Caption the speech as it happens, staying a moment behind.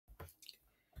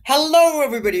Hello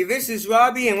everybody, this is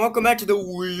Robbie and welcome back to the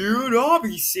Weird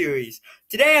Obby series.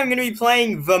 Today I'm going to be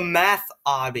playing The Math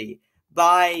Obby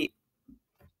by...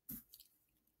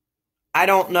 I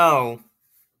don't know.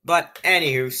 But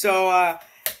anywho,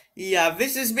 yeah,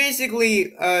 this is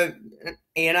basically an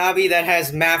obby that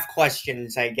has math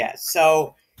questions, I guess.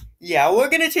 So, yeah, we're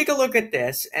going to take a look at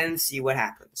this and see what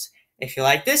happens. If you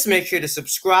like this, make sure to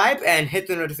subscribe and hit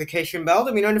the notification bell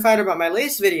to be notified about my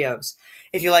latest videos.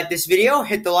 If you like this video,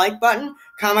 hit the like button,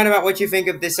 comment about what you think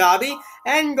of this obby,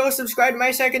 and go subscribe to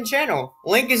my second channel.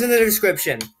 Link is in the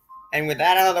description. And with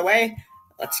that out of the way,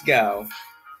 let's go.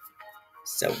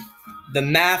 So, the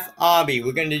math obby.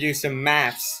 We're going to do some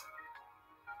maths.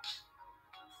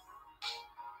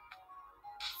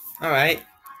 Alright.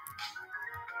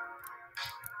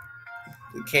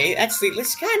 Okay, actually,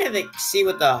 let's kind of see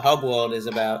what the hub world is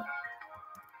about.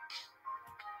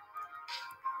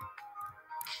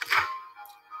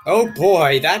 Oh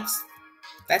boy, that's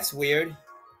weird.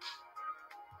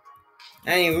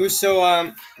 Anywho,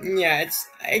 so, yeah,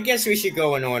 I guess we should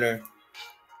go in order.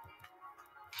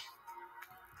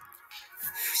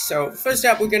 So, first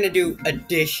up, we're gonna do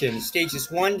addition,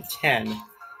 stages 1 to 10.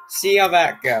 See how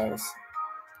that goes.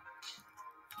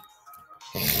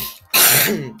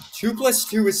 2 plus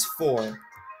 2 is 4.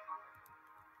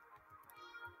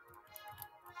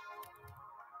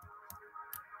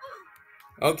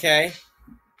 Okay.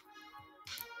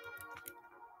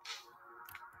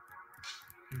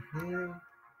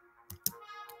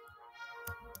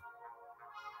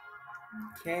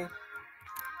 Okay.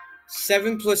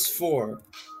 7 plus 4.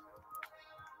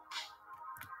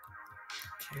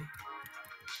 Okay.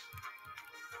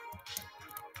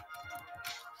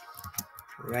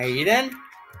 Righty then.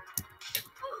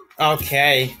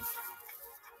 Okay.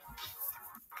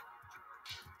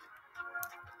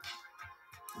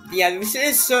 Yeah, this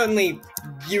is certainly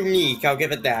unique, I'll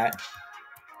give it that.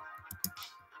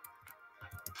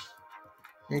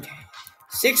 Okay.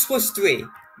 6 plus 3.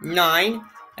 9.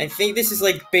 I think this is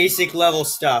like basic level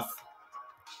stuff.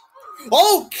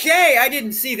 Okay, I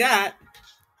didn't see that.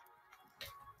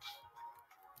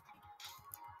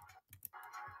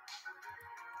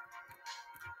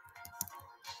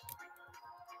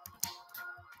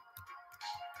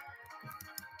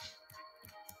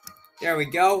 There we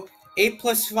go. 8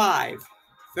 plus 5.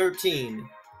 13.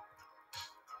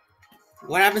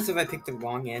 What happens if I pick the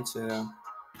wrong answer, though?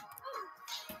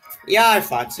 Yeah, I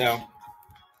thought so.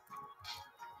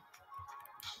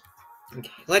 Okay,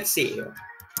 let's see here.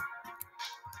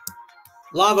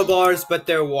 Lava bars, but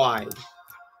they're wide.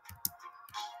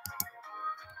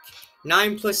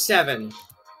 9 plus 7.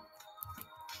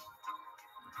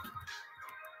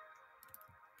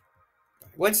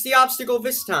 What's the obstacle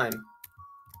this time?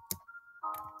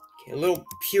 Okay, little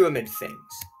pyramid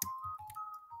things.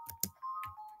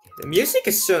 The music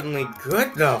is certainly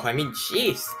good, though. I mean,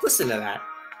 jeez, listen to that.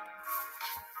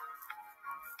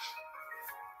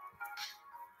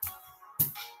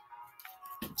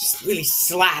 Just really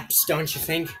slaps, don't you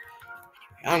think?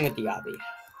 Anyway, on with the obby.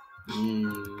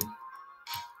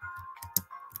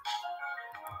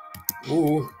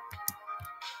 Ooh.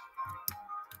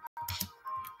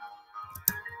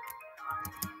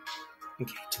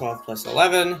 Okay, 12 plus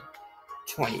 11,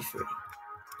 23.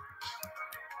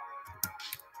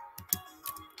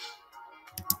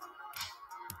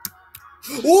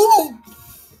 Ooh!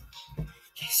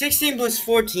 16 plus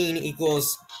 14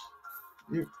 equals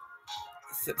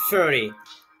 30.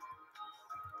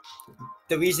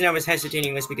 The reason I was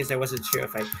hesitating was because I wasn't sure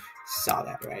if I saw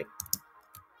that right.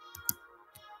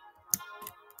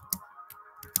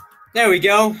 There we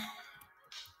go.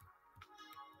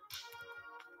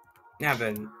 Now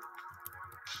then.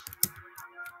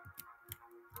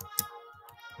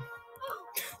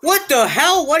 What the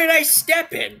hell? What did I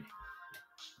step in?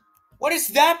 What is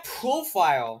that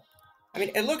profile? I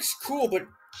mean, it looks cool, but...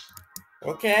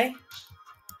 Okay.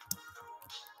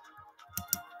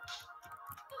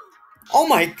 Oh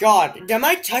my god. Am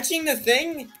I touching the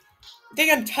thing? I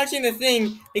think I'm touching the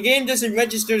thing. The game doesn't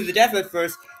register the death at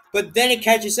first, but then it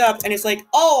catches up, and it's like,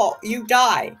 oh, you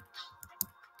die.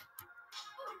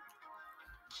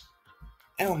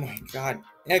 Oh my god.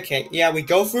 Okay, yeah, we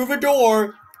go through the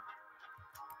door.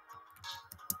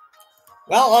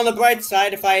 Well, on the bright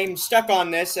side, if I'm stuck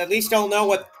on this, at least I'll know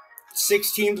what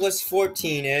 16 plus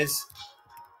 14 is.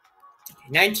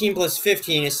 19 plus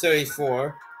 15 is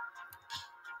 34.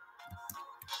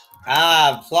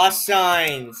 Ah, plus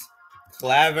signs.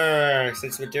 Clever,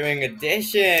 since we're doing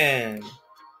addition.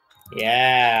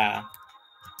 Yeah.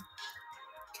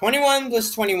 21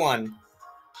 plus 21.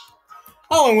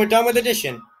 Oh, and we're done with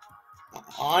addition.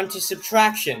 On to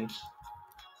subtraction.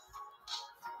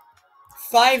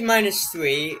 5 minus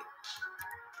 3 is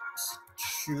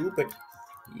 2, but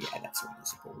yeah, that's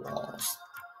invisible walls.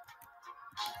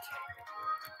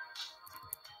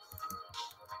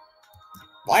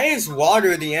 Why is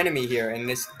water the enemy here in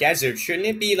this desert? Shouldn't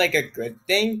it be like a good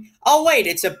thing? Oh wait,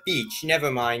 it's a beach. Never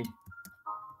mind.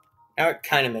 Now it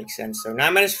kind of makes sense. So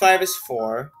 9 minus 5 is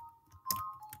 4.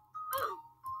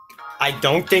 I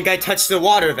don't think I touched the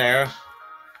water there.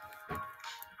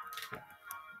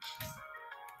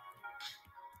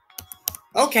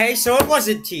 Okay, so it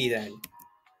wasn't T then.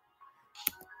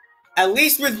 At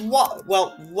least with what?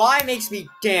 Well, Y makes me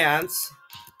dance.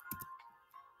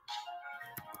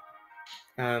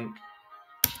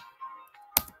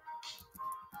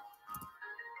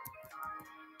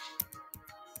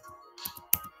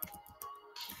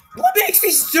 What makes me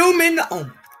zoom in?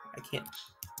 Oh, I can't.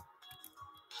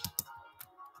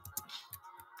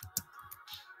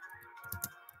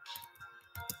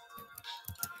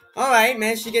 Alright,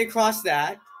 managed to get across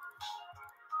that.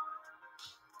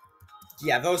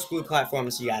 Yeah, those blue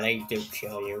platforms, yeah, they do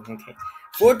kill you. Okay.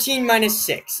 14 minus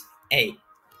 6. 8.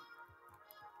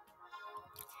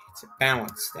 It's a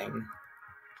balance thing.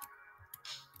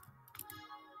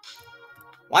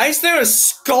 Why is there a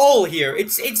skull here?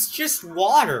 It's just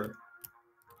water.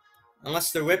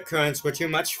 Unless the rip currents were too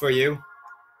much for you.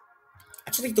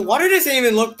 Actually, the water doesn't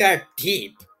even look that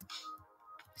deep.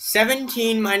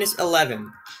 17 minus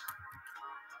 11.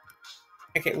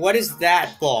 Okay, what is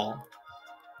that ball?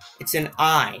 It's an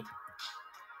eye.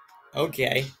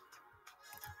 Okay.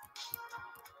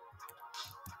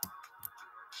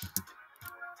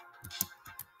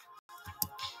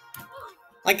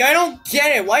 Like, I don't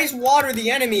get it. Why is water the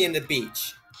enemy in the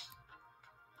beach?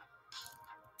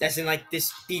 That's in, like,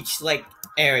 this beach-like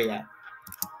area.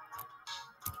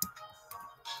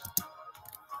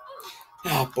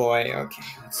 Oh, boy. Okay,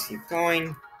 let's keep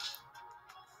going.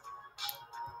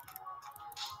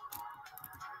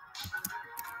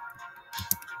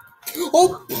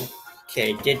 Oh!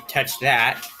 Okay, did touch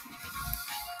that.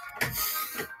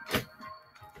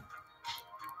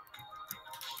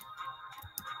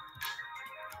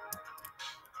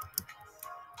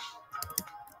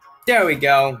 There we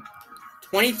go.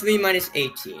 23 minus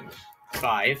 18.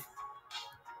 5.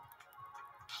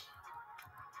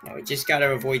 Now we just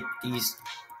gotta avoid these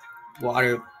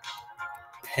water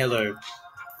pillar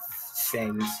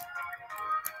things.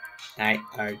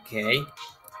 Okay.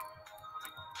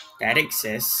 That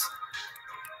exists.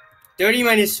 30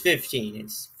 minus 15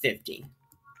 is 15.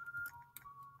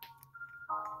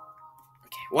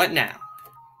 Okay, what now?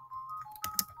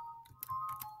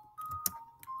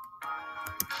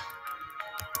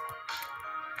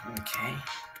 Okay.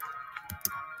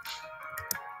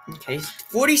 Okay,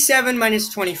 47 minus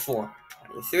 24.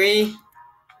 23.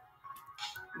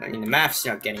 I mean, the math's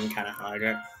not getting kind of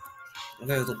harder.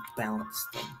 Another little balance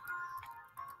thing.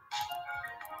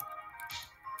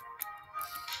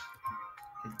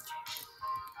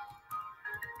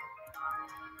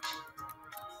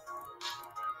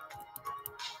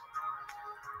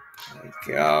 There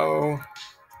we go.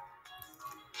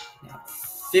 Now,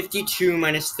 52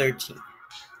 minus 13.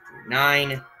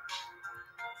 9.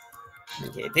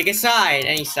 Okay, pick a side,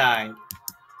 any side.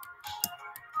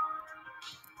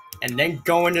 And then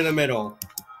go into the middle.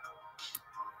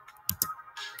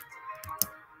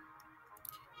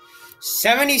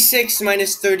 76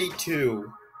 minus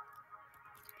 32.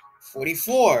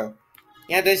 44.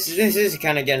 Yeah, this is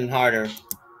kind of getting harder.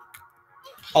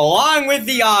 Along with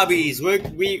the Obbies,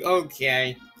 we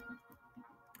okay.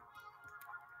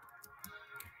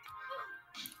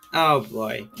 Oh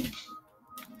boy.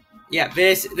 Yeah,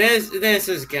 this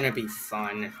is gonna be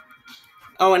fun.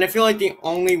 Oh, and I feel like the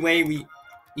only way we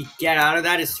get out of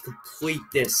that is to complete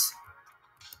this.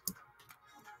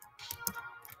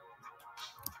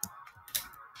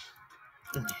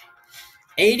 Okay.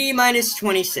 80 minus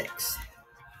 26.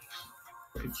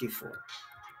 54.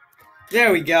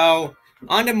 There we go.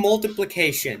 On to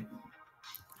multiplication.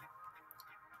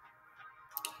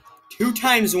 2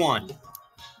 times 1.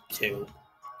 2.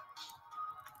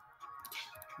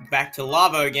 Back to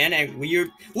lava again, and weird.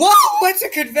 Whoa! What's a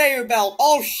conveyor belt?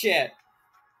 Oh shit!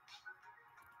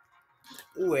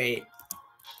 Wait.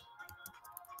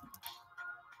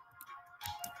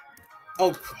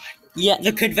 Oh crap. Yeah,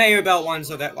 the conveyor belt ones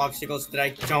are the obstacles that I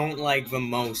don't like the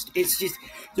most. It's just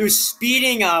they're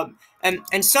speeding up, and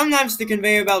sometimes the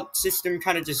conveyor belt system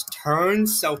kind of just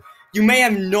turns, so you may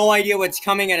have no idea what's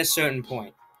coming at a certain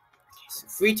point. Okay, so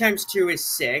 3 times 2 is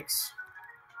 6.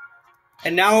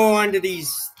 And now we're on to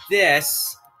this.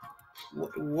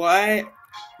 What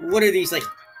are these, like,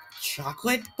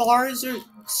 chocolate bars or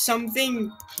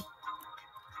something?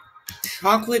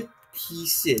 Chocolate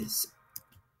pieces.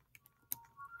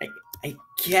 I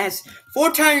guess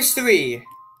 4 times 3.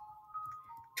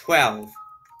 12.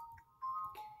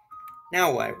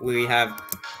 Now what? We have.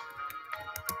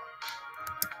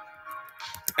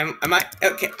 Am I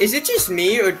okay? Is it just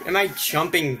me, or am I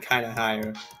jumping kind of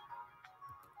higher?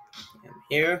 I'm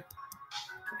here.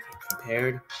 Okay,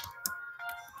 prepared.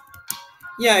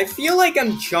 Yeah, I feel like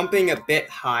I'm jumping a bit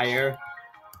higher.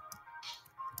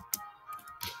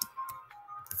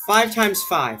 5 times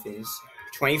 5 is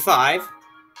 25.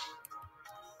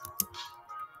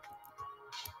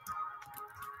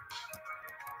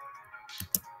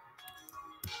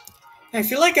 I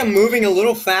feel like I'm moving a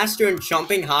little faster and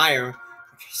jumping higher.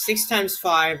 Okay, 6 times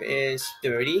 5 is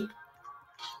 30.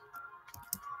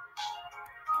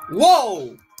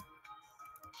 Whoa!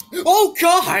 Oh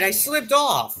god, I slipped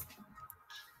off!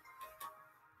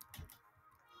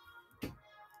 I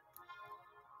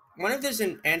wonder if there's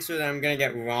an answer that I'm gonna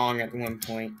get wrong at one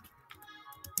point.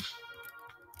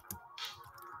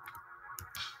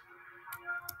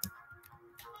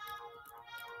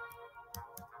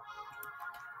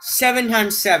 Seven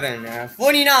times 7,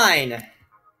 49.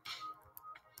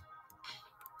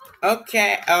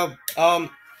 Okay,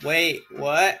 wait,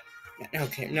 what?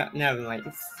 Okay, no, never mind.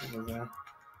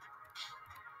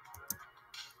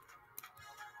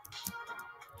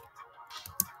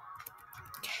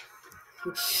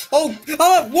 Oh,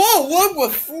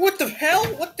 whoa, what the hell?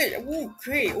 What the, oh,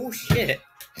 great, oh, shit.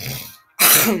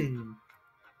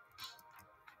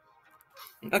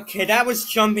 Okay, that was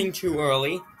jumping too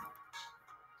early.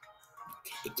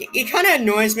 It kind of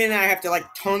annoys me that I have to,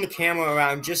 like, turn the camera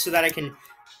around just so that I can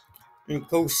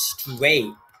go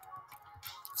straight.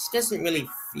 This doesn't really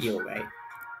feel right.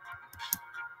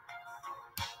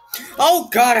 Oh,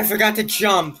 God, I forgot to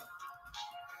jump.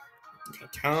 Okay,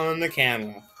 turn the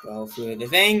camera. Go through the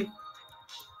thing.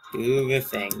 Do the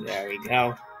thing. There we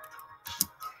go.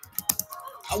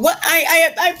 What?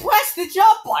 I pressed the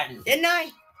jump button, didn't I?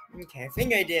 Okay, I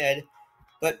think I did.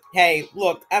 But, hey,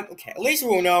 look. Okay, at least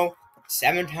we'll know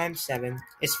 7 times 7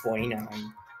 is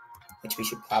 49. Which we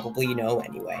should probably know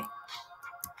anyway.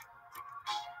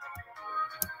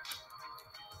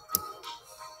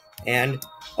 And,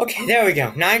 okay, there we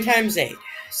go. 9 times 8.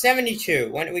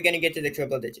 72. When are we going to get to the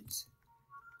triple digits?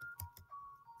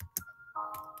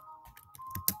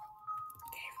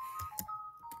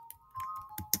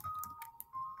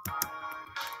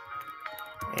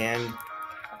 And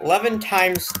 11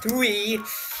 times 3,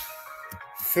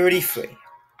 33.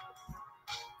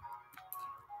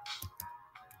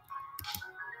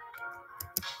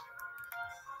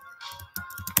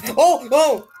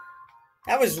 Oh!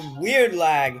 That was weird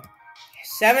lag.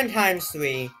 7 times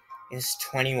 3 is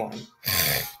 21.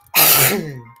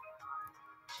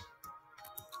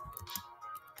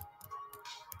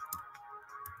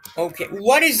 Okay,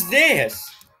 what is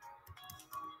this?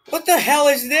 What the hell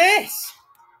is this?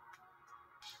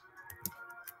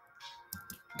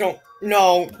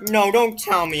 No, don't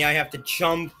tell me I have to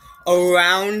jump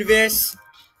around this.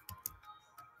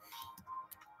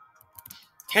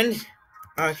 10,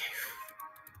 okay.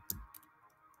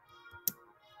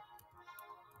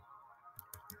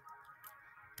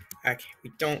 Okay,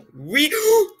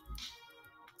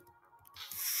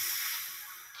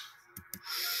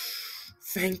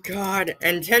 Thank God.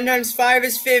 And 10 times 5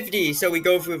 is 50, so we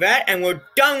go through that, and we're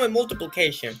done with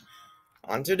multiplication.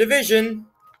 On to division.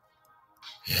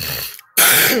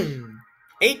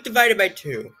 8 divided by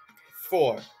 2.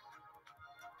 4.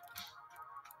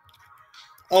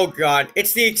 Oh God,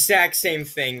 it's the exact same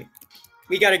thing.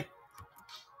 We gotta...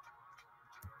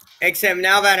 Except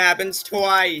now that happens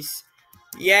twice.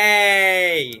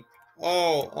 Yay!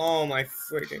 Oh my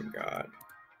freaking God.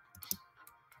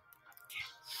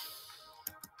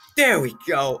 There we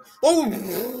go.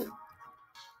 Oh!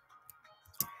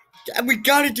 We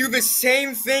gotta do the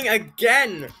same thing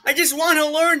again. I just want to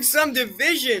learn some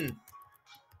division.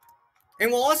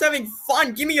 And we're also having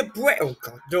fun. Give me a break. Oh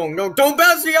God, no, don't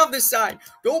bounce me off the side.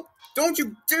 Don't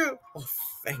you do. Oh,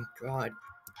 thank God.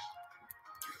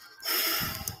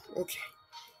 Okay.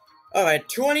 Alright,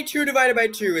 22 divided by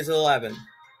 2 is 11.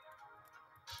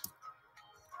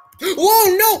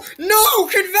 Whoa, no!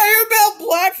 Conveyor belt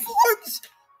platforms!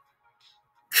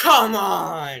 Come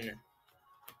on!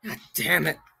 God damn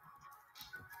it.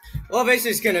 Well, this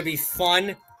is gonna be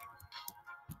fun.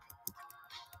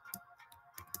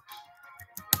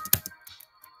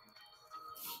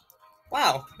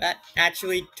 Wow, that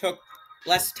actually took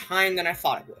less time than I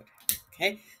thought it would.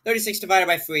 Okay, 36 divided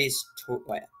by 3 is 12,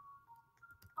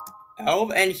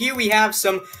 and here we have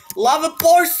some lava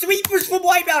bar sweepers from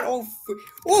Wipeout.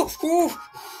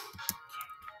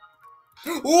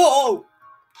 Whoa!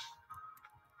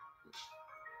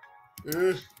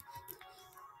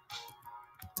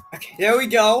 Okay, there we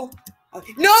go.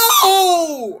 Okay.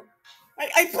 No!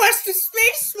 I pressed the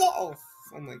space bar.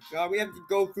 Oh my god, we have to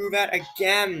go through that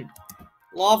again.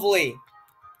 Lovely.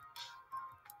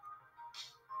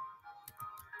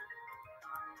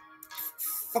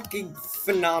 Fucking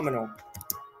phenomenal.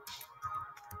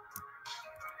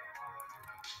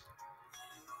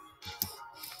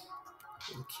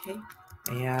 Okay,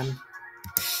 and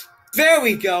there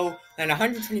we go. And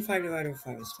 125 divided by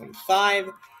 5 is 25.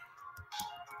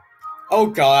 Oh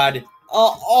god.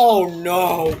 Oh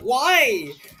no.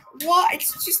 Why? Why?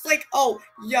 It's just like, oh,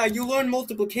 yeah, you learn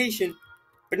multiplication.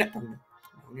 But no.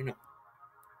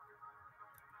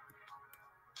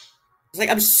 It's like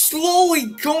I'm slowly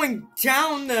going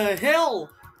down the hill.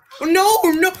 Oh,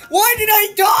 no. Why did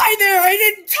I die there? I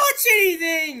didn't touch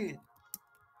anything.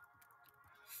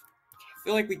 I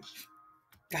feel like we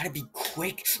gotta be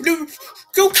quick. No,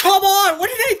 come on. What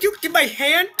did I do? Did my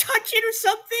hand touch it or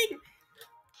something?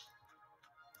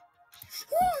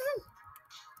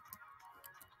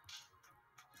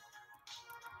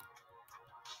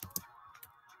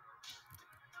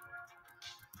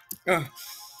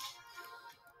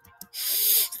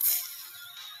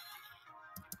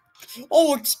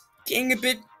 Oh, it's getting a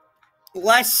bit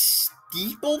less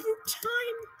steep over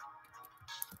time.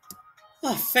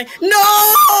 Oh,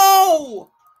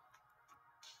 no!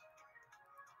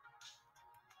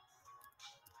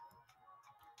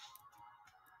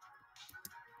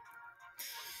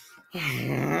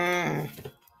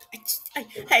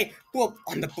 Hey, well,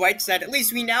 on the bright side, at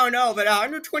least we now know that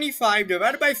 125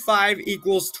 divided by 5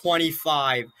 equals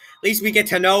 25. At least we get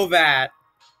to know that.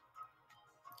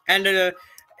 And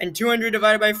 200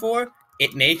 divided by 4,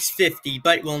 it makes 50.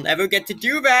 But we'll never get to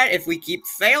do that if we keep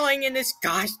failing in this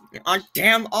gosh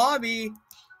damn obby.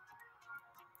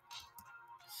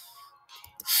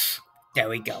 There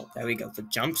we go. The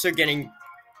jumps are getting,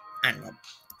 I don't know,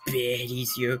 a bit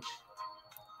easier.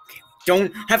 Okay,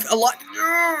 don't have a lot.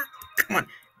 Come on.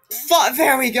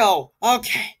 There we go.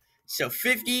 Okay. So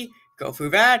 50, go through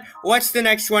that. What's the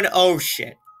next one? Oh,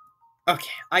 shit. Okay,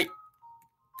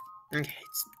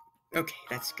 okay,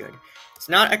 that's good. It's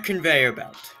not a conveyor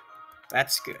belt.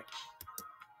 That's good.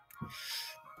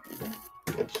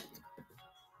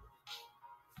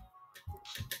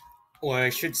 Or I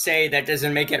should say, that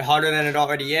doesn't make it harder than it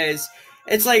already is.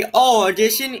 It's like, oh,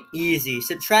 addition, easy.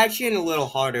 Subtraction, a little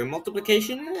harder.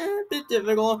 Multiplication, a bit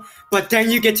difficult. But then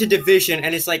you get to division,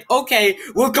 and it's like, okay,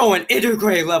 we're going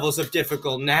intergrade levels of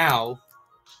difficult now.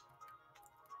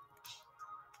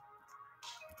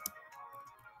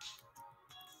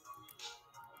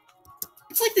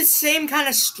 It's like the same kind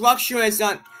of structure as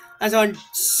on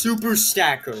Super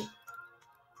Stacker.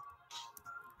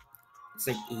 It's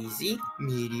like easy,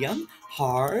 medium,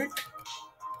 hard.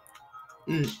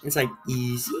 It's like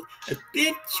easy, a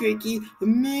bit tricky,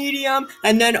 medium,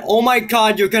 and then, oh my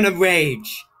god, you're gonna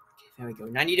rage. Okay, there we go.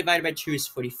 90 divided by 2 is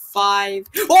 45.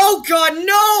 Oh god,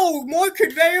 no! More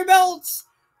conveyor belts?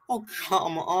 Oh,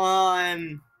 come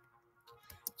on.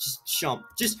 Just jump.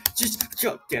 Just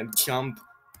jump, damn jump.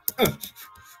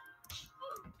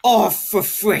 Oh, for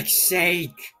frick's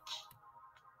sake.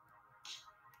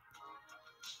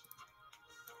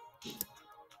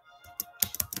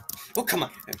 Oh, come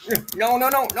on. No,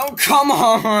 come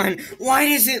on. Why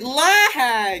does it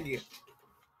lag?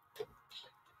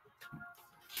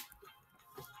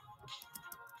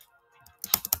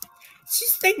 It's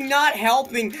just like not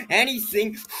helping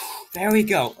anything. There we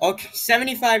go. Okay,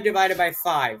 75 divided by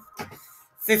 5.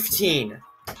 15.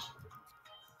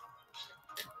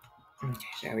 Okay,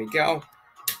 there we go.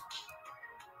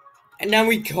 And then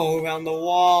we go around the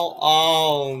wall.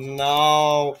 Oh,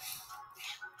 no.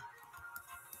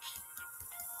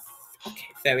 Okay,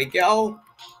 there we go.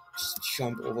 Just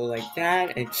jump over like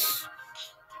that. And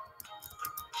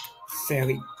there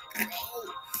we go.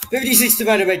 56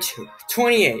 divided by 2.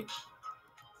 28.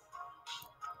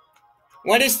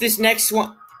 What is this next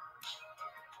one?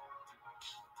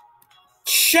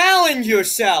 Challenge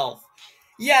yourself!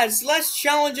 Yeah, it's less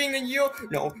challenging than you.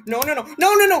 No. No,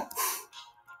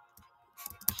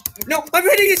 I'm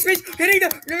hitting his face! Hitting the.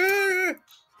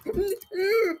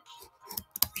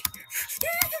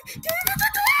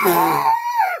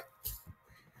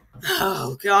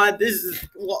 Oh god, this is.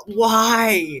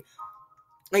 Why?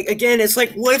 Like, again, it's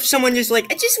like, what if someone just like,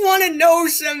 I just want to know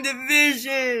some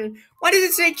division? Why does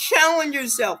it say challenge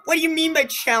yourself? What do you mean by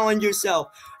challenge yourself?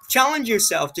 Challenge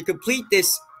yourself to complete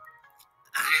this,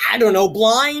 I don't know,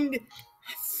 blind?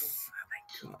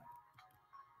 Oh my god.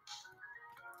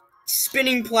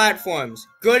 Spinning platforms.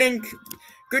 Good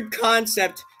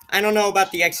concept. I don't know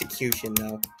about the execution,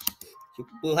 though.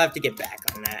 We'll have to get back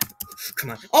on that.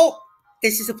 Come on. Oh!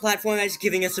 This is a platform that's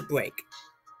giving us a break.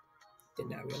 Did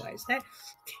not realize that.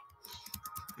 Okay.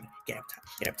 Get up top.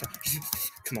 Get up top.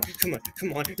 Come on. Come on.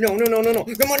 Come on. No, no, no, no, no.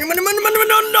 Come on. Come on. Come on. Come on.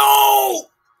 No, no!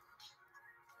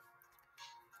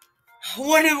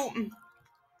 What if...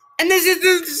 And this is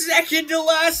the second to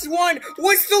last one.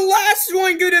 What's the last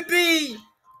one gonna be?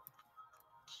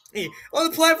 Hey, oh,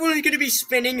 the platform is gonna be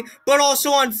spinning, but also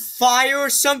on fire or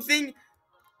something.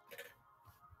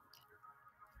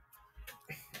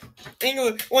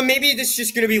 Or maybe this is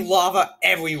just gonna be lava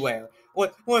everywhere.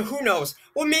 Or who knows?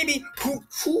 Or maybe who?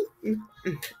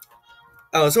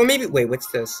 Oh, so maybe wait.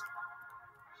 What's this?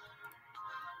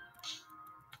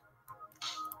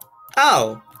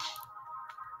 Oh,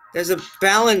 there's a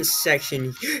balance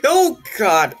section. Oh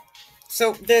God.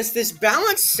 So there's this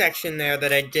balance section there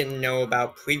that I didn't know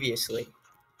about previously.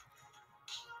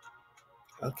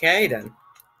 Okay then.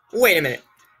 Wait a minute.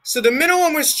 So the middle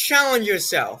one was challenge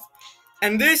yourself.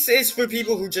 And this is for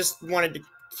people who just wanted to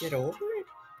get over it?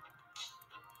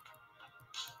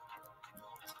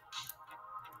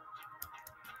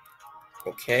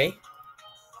 Okay.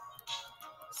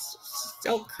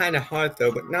 Still kind of hard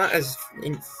though, but not as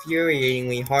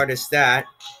infuriatingly hard as that.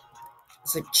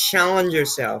 It's like challenge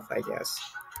yourself, I guess.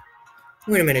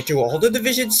 Wait a minute, do all the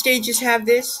division stages have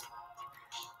this?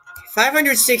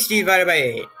 560 divided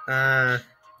by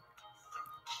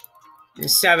 8.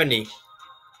 70.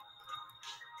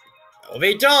 Oh,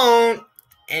 they don't!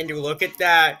 And look at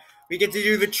that. We get to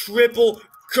do the triple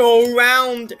go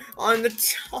round on the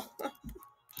top.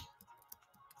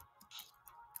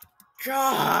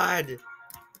 God!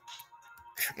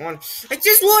 Come on. I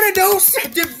just want to know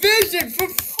some division, for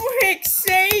frick's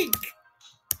sake!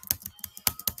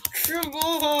 Come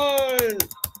on!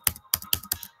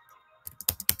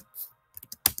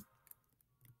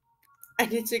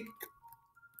 And it's a...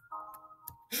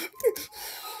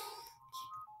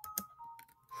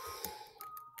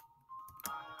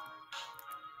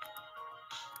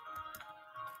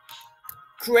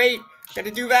 Great! Gotta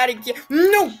do that again.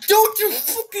 No! Don't you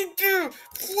fucking dare!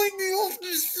 Fling me off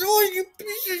the side, you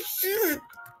piece of shit!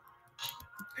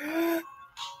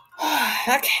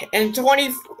 Okay, and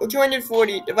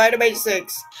 240 divided by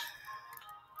 6.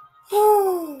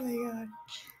 Oh my god.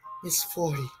 It's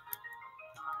 40.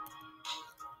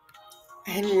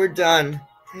 And we're done.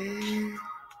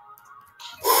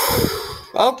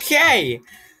 Okay!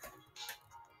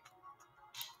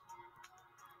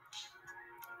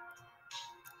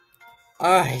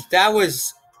 Alright, that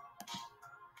was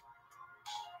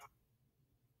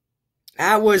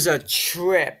a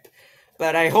trip.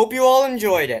 But I hope you all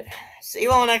enjoyed it. See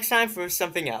you all next time for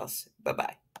something else.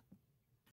 Bye-bye.